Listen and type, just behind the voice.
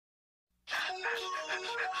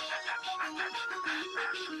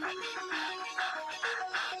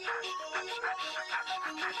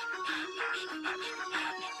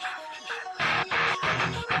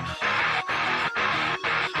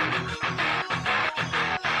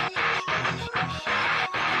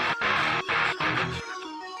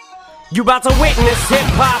You about to witness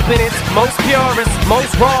hip-hop in its most purest,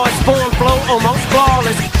 most rawest form, flow almost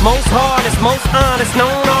flawless, most hardest, most honest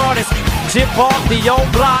known artist. Chip off the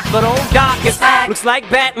old block, but old Doc is looks like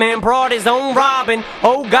Batman brought his own Robin.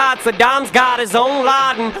 Oh God, Saddam's got his own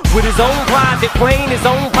Laden, with his own private plane, his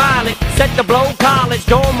own pilot. Set to blow college,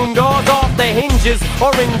 dorm room doors off the hinges.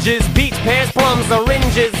 Oranges, peach, pears, plums,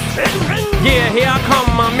 oranges. Yeah, here I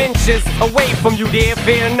come, I'm inches away from you, dear,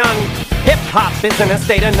 fear none. Hip-hop is in a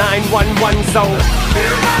state of 911, so you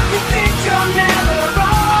have to think you're never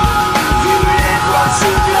wrong. You live what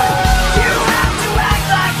you do. You have to act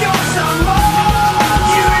like you're someone.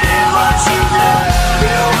 You live what you do.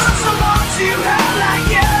 You want someone to have like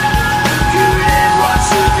you. You live what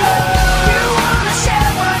you do. You wanna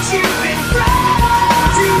share what you've been through.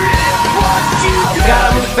 You live what you do.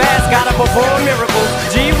 Gotta move fast, gotta perform miracles.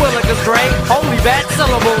 G Willikers Dre, only bad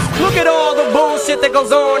syllables. Look at all the bullshit that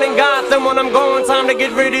goes on in Gotham when I'm gone. Time to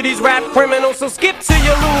get rid of these rap criminals. So skip to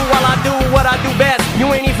your loo while I do what I do best.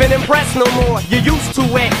 You ain't even impressed no more. You're used to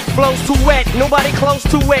it. Flows too wet. Nobody close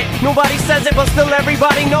to it. Nobody says it, but still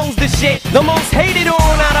everybody knows the shit. The most hated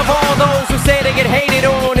on out of all those who say they get hated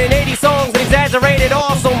on. In 80 songs and exaggerated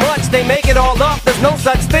all so much they make it all up. There's no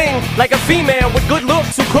such thing like a female with good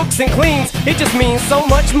looks who cooks and cleans. It just means so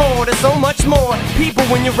much more. There's so much more people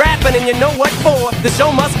when you're rapping and you know what for. The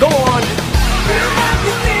show must go on. You have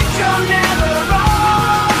to think you're never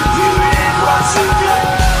wrong. You live what you do.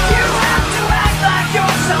 You have to act like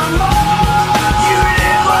you're someone. You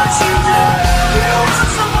live what you do. You want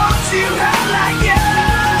someone to have like you.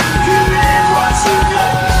 You live what you do.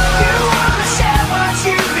 You wanna share what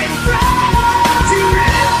you've been through. You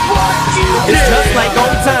live what you do. It's just like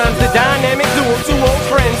old times, the dynamic duo, two old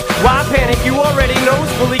friends. Why panic? You already know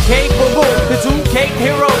it's fully capable. The two Cape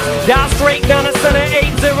heroes dial straight down the center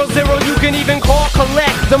 800. You can even call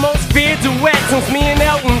collect the most feared duet since me and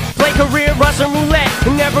Elton play career Russian roulette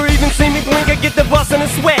and never even see me blink or get the bus in a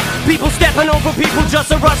sweat. People stepping over people just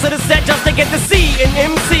to rush to the set just to get to see an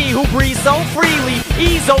MC who breathes so freely,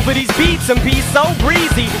 ease over these beats and be so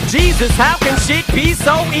breezy. Jesus, how can shit be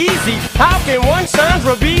so easy? How can one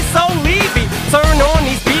Chandra be so leafy? Turn on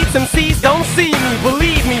these beats, MCs don't see me,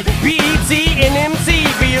 believe me. BET and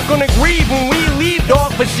MTV are gonna grieve when we leave,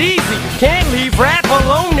 dog, for Sheezy. Can't leave rap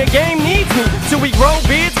alone, the game needs me. Till we grow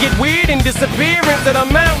beards, get weird and disappear into the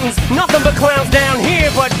mountains. Nothing but clowns down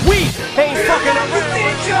here, but we ain't fucking around. You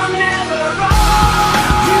think you're never wrong.